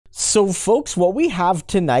So, folks, what we have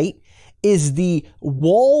tonight is the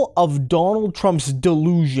wall of Donald Trump's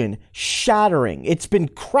delusion shattering. It's been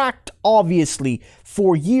cracked, obviously,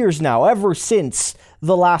 for years now, ever since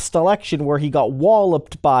the last election where he got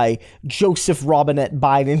walloped by Joseph Robinette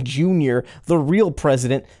Biden Jr., the real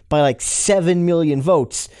president, by like 7 million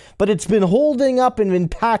votes. But it's been holding up and been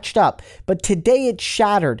patched up. But today it's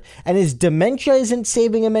shattered, and his dementia isn't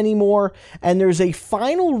saving him anymore. And there's a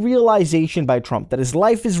final realization by Trump that his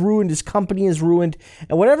life is ruined, his company is ruined,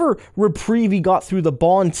 and whatever reprieve he got through the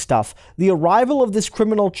bond stuff, the arrival of this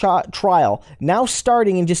criminal trial, now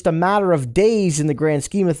starting in just a matter of days in the grand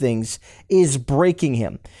scheme of things, is breaking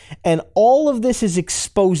him. And all of this is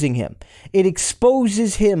exposing him. It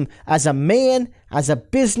exposes him as a man, as a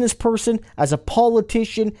business person, as a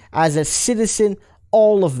politician, as a citizen,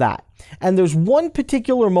 all of that. And there's one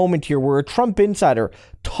particular moment here where a Trump insider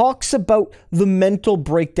talks about the mental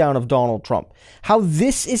breakdown of Donald Trump, how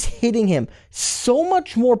this is hitting him so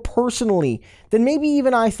much more personally than maybe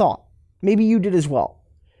even I thought. Maybe you did as well.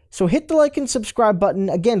 So hit the like and subscribe button.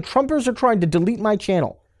 Again, Trumpers are trying to delete my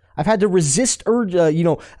channel. I've had to resist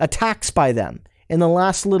attacks by them in the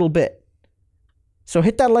last little bit. So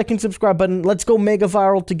hit that like and subscribe button. Let's go mega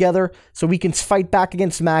viral together so we can fight back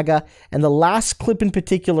against MAGA. And the last clip in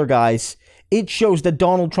particular, guys, it shows that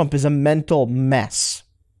Donald Trump is a mental mess.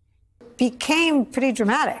 Became pretty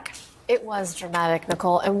dramatic. It was dramatic,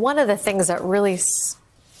 Nicole. And one of the things that really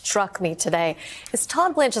struck me today is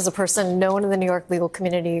Todd Blanche is a person known in the New York legal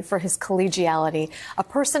community for his collegiality, a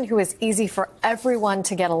person who is easy for everyone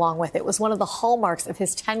to get along with. It was one of the hallmarks of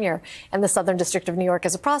his tenure in the Southern District of New York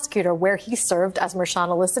as a prosecutor, where he served, as Mershon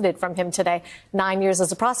elicited from him today, 9 years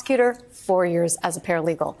as a prosecutor, 4 years as a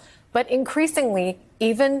paralegal. But increasingly,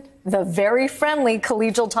 even the very friendly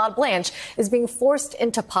collegial Todd Blanche is being forced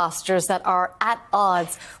into postures that are at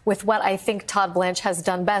odds with what I think Todd Blanche has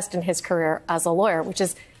done best in his career as a lawyer, which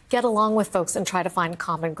is get along with folks and try to find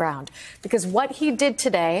common ground. Because what he did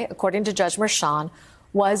today, according to Judge Mershon,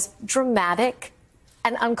 was dramatic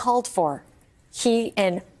and uncalled for. He,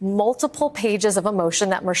 in multiple pages of a motion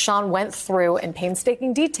that Mershon went through in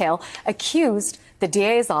painstaking detail, accused the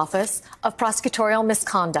DA's office of prosecutorial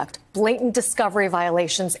misconduct, blatant discovery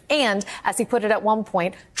violations, and, as he put it at one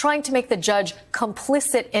point, trying to make the judge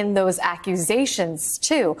complicit in those accusations,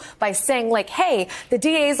 too, by saying, like, hey, the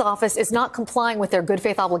DA's office is not complying with their good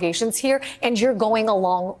faith obligations here, and you're going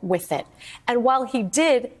along with it. And while he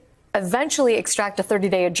did eventually extract a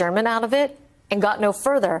 30-day adjournment out of it and got no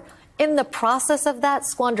further, in the process of that,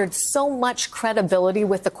 squandered so much credibility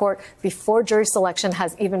with the court before jury selection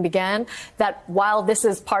has even begun, that while this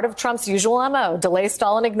is part of Trump's usual MO, delay,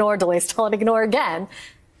 stall, and ignore again,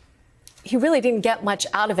 he really didn't get much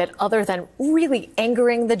out of it other than really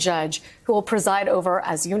angering the judge who will preside over,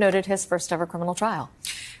 as you noted, his first ever criminal trial.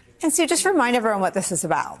 And so just remind everyone what this is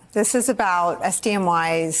about. This is about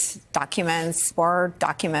SDNY's documents or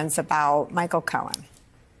documents about Michael Cohen.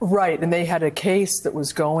 Right, and they had a case that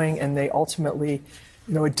was going, and they ultimately,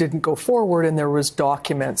 it didn't go forward, and there was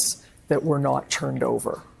documents that were not turned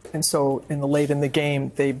over. And so late in the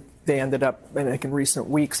game, they ended up, like in recent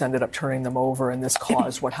weeks, ended up turning them over, and this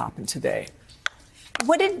caused what happened today.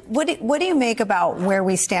 What do you make about where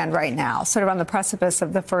we stand right now, sort of on the precipice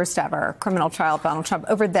of the first ever criminal trial of Donald Trump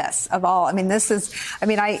over this, of all? I mean,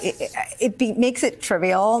 it makes it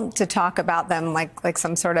trivial to talk about them like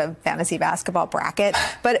some sort of fantasy basketball bracket,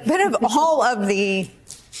 but of all of the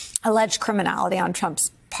alleged criminality on Trump's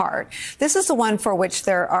part, this is the one for which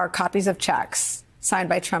there are copies of checks signed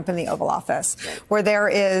by Trump in the Oval Office, where there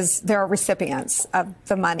are recipients of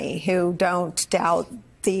the money who don't doubt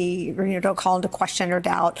don't call into question or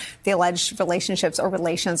doubt the alleged relationships or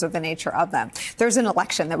relations or the nature of them. There's an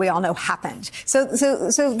election that we all know happened. So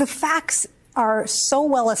the facts are so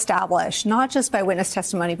well established, not just by witness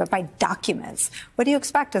testimony, but by documents. What do you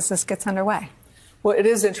expect as this gets underway? Well, it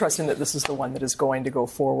is interesting that this is the one that is going to go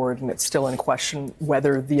forward, and it's still in question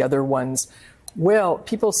whether the other ones will.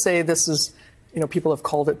 People say this is, people have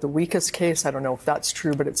called it the weakest case. I don't know if that's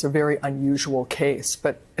true, but it's a very unusual case.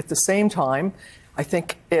 But at the same time, I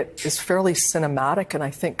think it is fairly cinematic, and I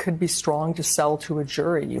think could be strong to sell to a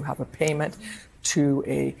jury. You have a payment to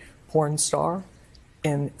a porn star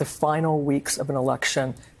in the final weeks of an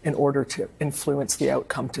election in order to influence the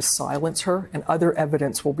outcome, to silence her, and other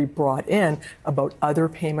evidence will be brought in about other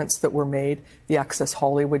payments that were made. The Access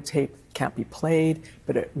Hollywood tape can't be played,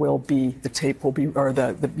 but it will be, the tape will be, or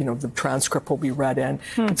the transcript will be read in.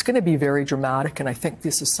 It's going to be very dramatic, and I think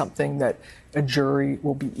this is something that a jury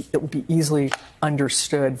will be easily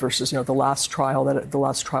understood versus, the last trial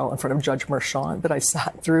in front of Judge Mershon that I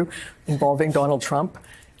sat through involving Donald Trump.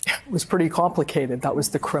 It was pretty complicated. That was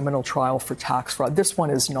the criminal trial for tax fraud. This one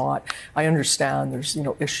is not. I understand there's,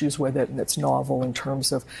 issues with it, and it's novel in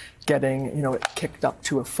terms of getting, it kicked up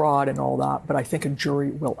to a fraud and all that, but I think a jury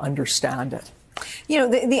will understand it.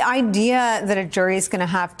 The idea that a jury is going to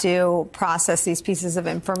have to process these pieces of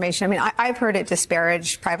information, I mean, I've heard it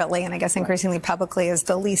disparaged privately and I guess increasingly publicly as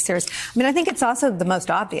the least serious. I mean, I think it's also the most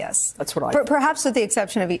obvious. That's what I think. Perhaps with the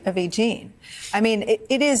exception of Eugene. I mean,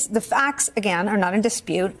 it is, the facts, again, are not in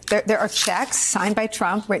dispute. There are checks signed by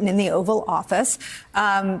Trump written in the Oval Office.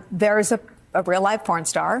 There's a real live porn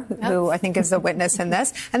star who I think is a witness in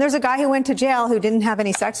this. And there's a guy who went to jail who didn't have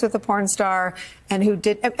any sex with the porn star and who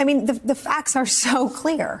did. I mean, the facts are so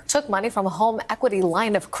clear. Took money from a home equity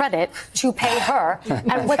line of credit to pay her.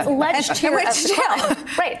 And what's alleged here as the crime.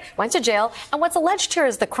 Right. Went to jail. And what's alleged here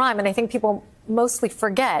is the crime, and I think people mostly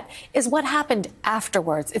forget, is what happened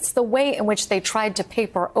afterwards. It's the way in which they tried to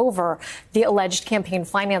paper over the alleged campaign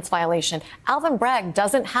finance violation. Alvin Bragg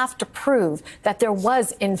doesn't have to prove that there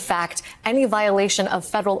was, in fact, any violation of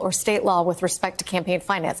federal or state law with respect to campaign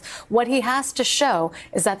finance. What he has to show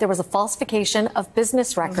is that there was a falsification of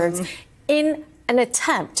business records in an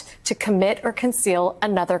attempt to commit or conceal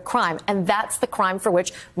another crime. And that's the crime for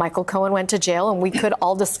which Michael Cohen went to jail. And we could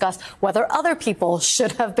all discuss whether other people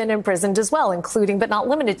should have been imprisoned as well, including but not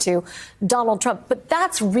limited to Donald Trump. But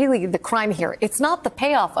that's really the crime here. It's not the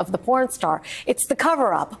payoff of the porn star. It's the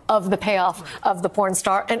cover up of the payoff of the porn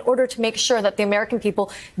star in order to make sure that the American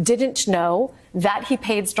people didn't know that he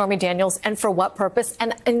paid Stormy Daniels and for what purpose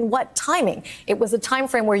and in what timing. It was a time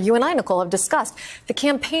frame where you and I, Nicole, have discussed. The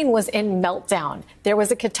campaign was in meltdown. There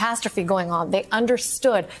was a catastrophe going on. They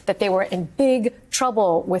understood that they were in big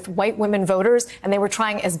trouble with white women voters, and they were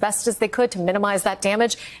trying as best as they could to minimize that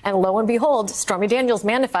damage. And lo and behold, Stormy Daniels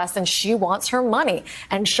manifests, and she wants her money.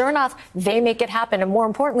 And sure enough, they make it happen. And more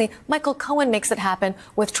importantly, Michael Cohen makes it happen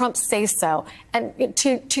with Trump's say-so. And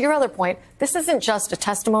to your other point, this isn't just a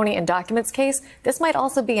testimony and documents case. This might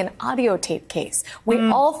also be an audio tape case. We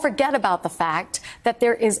all forget about the fact that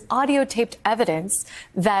there is audio taped evidence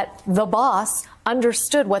that the boss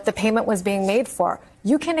understood what the payment was being made for.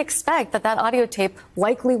 You can expect that that audio tape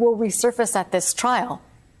likely will resurface at this trial.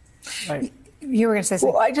 Right. You were going to say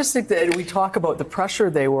something. Well, I just think that we talk about the pressure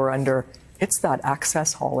they were under. It's that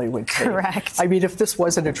Access Hollywood tape. Correct. I mean, if this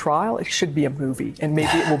wasn't a trial, it should be a movie, and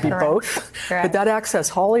maybe it will be both. Correct. But that Access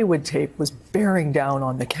Hollywood tape was bearing down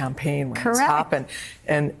on the campaign when this happened.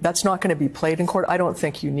 And that's not going to be played in court. I don't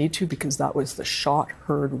think you need to, because that was the shot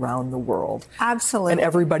heard around the world. Absolutely. And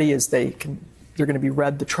everybody, they're going to be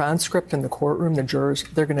read the transcript in the courtroom, the jurors,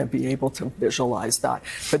 they're going to be able to visualize that.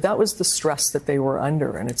 But that was the stress that they were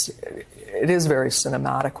under, and it is very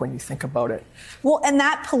cinematic when you think about it. Well, and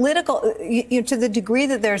that political, to the degree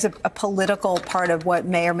that there's a political part of what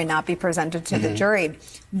may or may not be presented to the jury,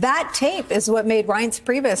 that tape is what made Reince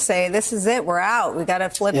Priebus say, "This is it, we're out. We got to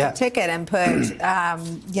flip the ticket and put,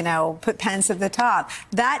 put pence at the top."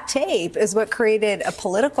 That tape is what created a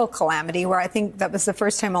political calamity where I think that was the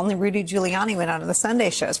first time only Rudy Giuliani went on to the Sunday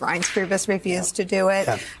shows. Reince Priebus refused to do it.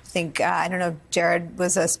 I think, I don't know if Jared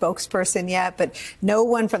was a spokesperson yet, but no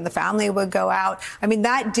one from the family would go out. I mean,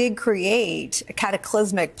 that did create a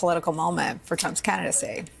cataclysmic political moment for Trump's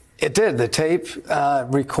candidacy. It did. The tape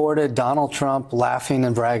recorded Donald Trump laughing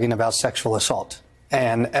and bragging about sexual assault.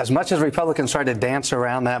 And as much as Republicans tried to dance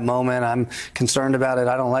around that moment, I'm concerned about it,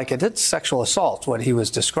 I don't like it, it's sexual assault, what he was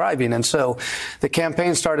describing. And so the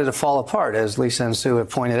campaign started to fall apart, as Lisa and Sue have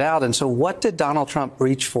pointed out. And so what did Donald Trump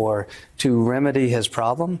reach for to remedy his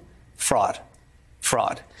problem? Fraud.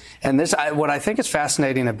 Fraud. And this, what I think is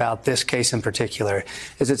fascinating about this case in particular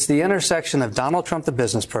is it's the intersection of Donald Trump, the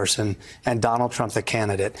business person, and Donald Trump, the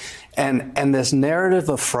candidate. And this narrative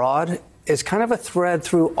of fraud is kind of a thread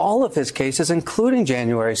through all of his cases, including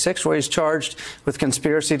January 6th, where he's charged with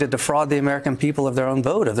conspiracy to defraud the American people of their own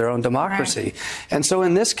vote, of their own democracy. Right. And so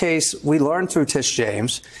in this case, we learned through Tish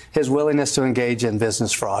James his willingness to engage in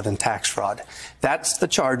business fraud and tax fraud. That's the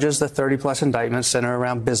charges. The 30-plus indictments center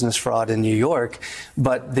around business fraud in New York.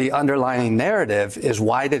 But the underlying narrative is,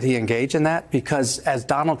 why did he engage in that? Because as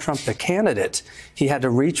Donald Trump, the candidate, he had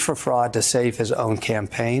to reach for fraud to save his own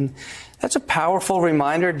campaign. That's a powerful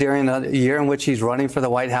reminder during a year in which he's running for the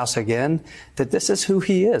White House again, that this is who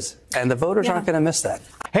he is. And the voters aren't going to miss that.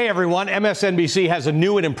 Hey, everyone. MSNBC has a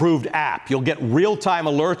new and improved app. You'll get real-time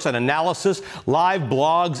alerts and analysis, live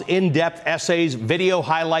blogs, in-depth essays, video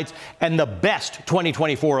highlights, and the best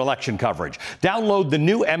 2024 election coverage. Download the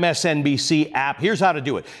new MSNBC app. Here's how to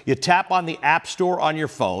do it. You tap on the App Store on your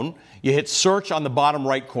phone. You hit search on the bottom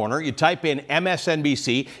right corner. You type in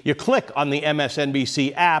MSNBC. You click on the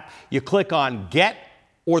MSNBC app. You click on Get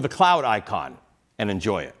or the cloud icon. and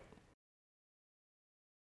enjoy it.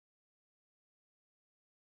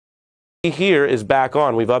 Here is back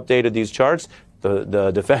on. We've updated these charts.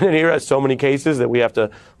 The defendant here has so many cases that we have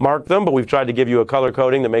to mark them, but we've tried to give you a color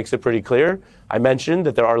coding that makes it pretty clear. I mentioned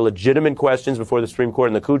that there are legitimate questions before the Supreme Court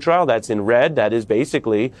in the coup trial. That's in red. That is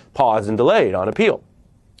basically paused and delayed on appeal.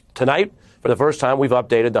 Tonight, for the first time, we've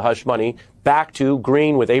updated the hush money back to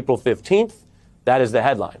green with April 15th. That is the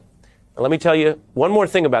headline. Now, let me tell you one more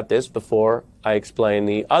thing about this before I explain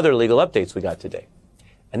the other legal updates we got today.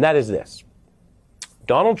 And that is this.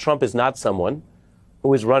 Donald Trump is not someone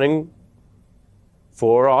who is running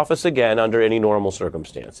for office again under any normal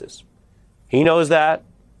circumstances. He knows that.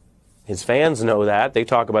 His fans know that. They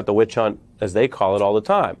talk about the witch hunt, as they call it, all the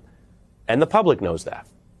time. And the public knows that.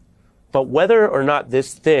 But whether or not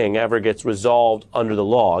this thing ever gets resolved under the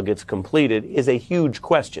law, gets completed, is a huge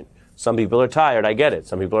question. Some people are tired, I get it.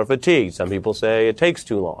 Some people are fatigued. Some people say it takes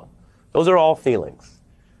too long. Those are all feelings.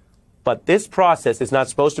 But this process is not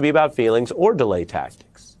supposed to be about feelings or delay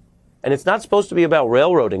tactics. And it's not supposed to be about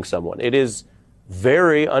railroading someone. It is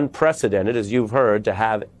very unprecedented, as you've heard, to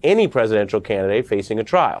have any presidential candidate facing a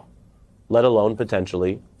trial, let alone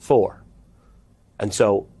potentially 4. And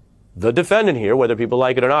so the defendant here, whether people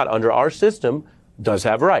like it or not, under our system, does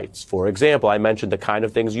have rights. For example, I mentioned the kind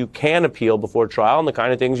of things you can appeal before trial and the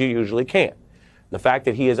kind of things you usually can't. The fact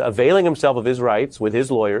that he is availing himself of his rights with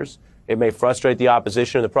his lawyers, it may frustrate the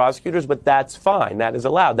opposition and the prosecutors, but that's fine. That is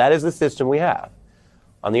allowed. That is the system we have.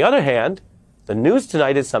 On the other hand, the news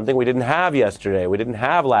tonight is something we didn't have yesterday, we didn't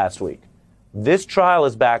have last week. This trial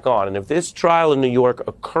is back on, and if this trial in New York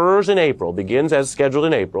occurs in April, begins as scheduled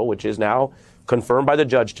in April, which is now confirmed by the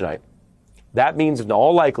judge tonight, that means in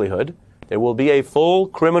all likelihood there will be a full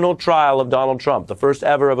criminal trial of Donald Trump, the first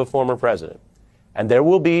ever of a former president. And there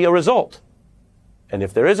will be a result. And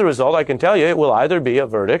if there is a result, I can tell you it will either be a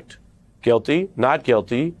verdict, guilty, not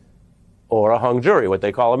guilty, or a hung jury, what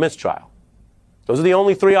they call a mistrial. Those are the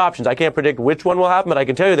only 3 options. I can't predict which one will happen, but I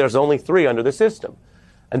can tell you there's only 3 under the system.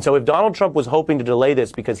 And so if Donald Trump was hoping to delay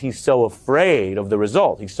this because he's so afraid of the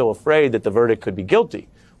result, he's so afraid that the verdict could be guilty,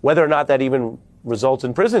 whether or not that even results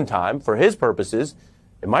in prison time for his purposes,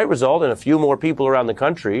 it might result in a few more people around the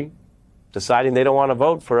country deciding they don't want to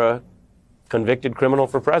vote for a convicted criminal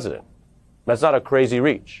for president. That's not a crazy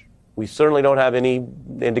reach. We certainly don't have any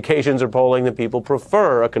indications or polling that people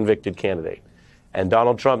prefer a convicted candidate. And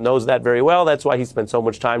Donald Trump knows that very well. That's why he spent so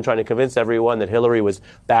much time trying to convince everyone that Hillary was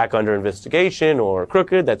back under investigation or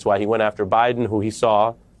crooked. That's why he went after Biden, who he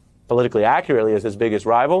saw politically accurately as his biggest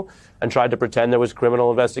rival, and tried to pretend there was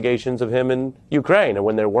criminal investigations of him in Ukraine. And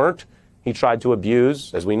when there weren't, he tried to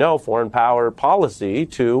abuse, as we know, foreign power policy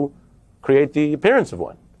to create the appearance of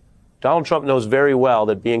one. Donald Trump knows very well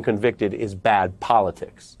that being convicted is bad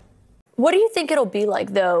politics. What do you think it'll be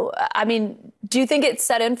like, though? I mean, do you think it's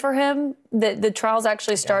set in for him that the trial's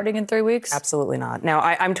actually starting in 3 weeks? Absolutely not. Now,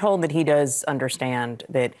 I'm told that he does understand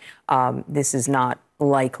that this is not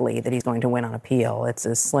likely that he's going to win on appeal. It's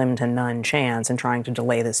a slim to none chance in trying to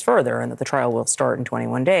delay this further, and that the trial will start in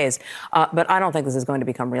 21 days. But I don't think this is going to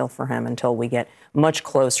become real for him until we get much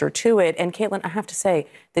closer to it. And Caitlin, I have to say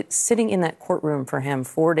that sitting in that courtroom for him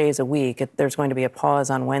 4 days a week, there's going to be a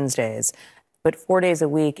pause on Wednesdays, but 4 days a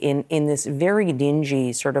week in this very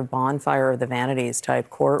dingy sort of bonfire of the vanities type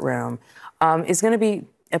courtroom is going to be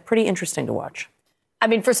pretty interesting to watch. I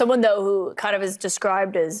mean, for someone, though, who kind of is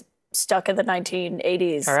described as stuck in the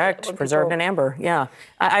 1980s. Correct. Preserved in amber. Yeah.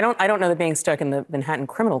 I don't know that being stuck in the Manhattan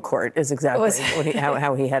criminal court is exactly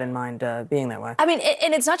how he had in mind being that way. I mean,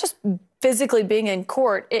 and it's not just physically being in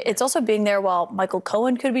court. It's also being there while Michael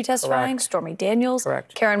Cohen could be testifying, Correct. Stormy Daniels,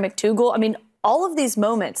 Correct. Karen McDougal. I mean, all of these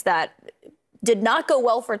moments that did not go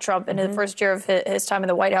well for Trump in the first year of his time in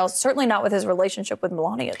the White House, certainly not with his relationship with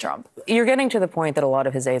Melania Trump. You're getting to the point that a lot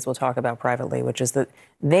of his aides will talk about privately, which is that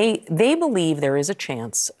they believe there is a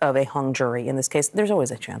chance of a hung jury. In this case, there's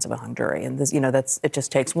always a chance of a hung jury, and this, it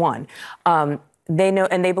just takes one. They know,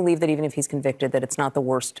 and they believe that even if he's convicted, that it's not the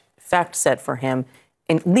worst fact set for him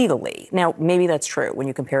legally. Now, maybe that's true when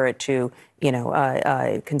you compare it to,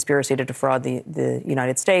 conspiracy to defraud the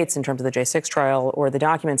United States in terms of the J6 trial or the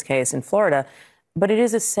documents case in Florida. But it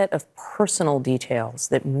is a set of personal details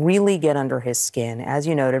that really get under his skin. As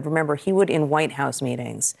you noted, remember, he would, in White House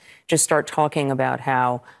meetings, just start talking about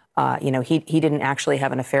how, he didn't actually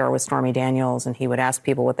have an affair with Stormy Daniels, and he would ask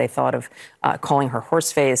people what they thought of calling her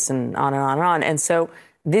horseface and on and on and on. And so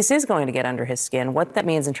this is going to get under his skin. What that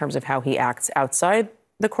means in terms of how he acts outside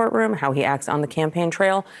the courtroom, how he acts on the campaign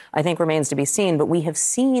trail, I think remains to be seen. But we have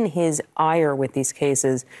seen his ire with these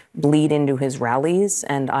cases bleed into his rallies,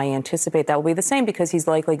 and I anticipate that will be the same because he's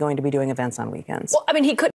likely going to be doing events on weekends. Well, I mean,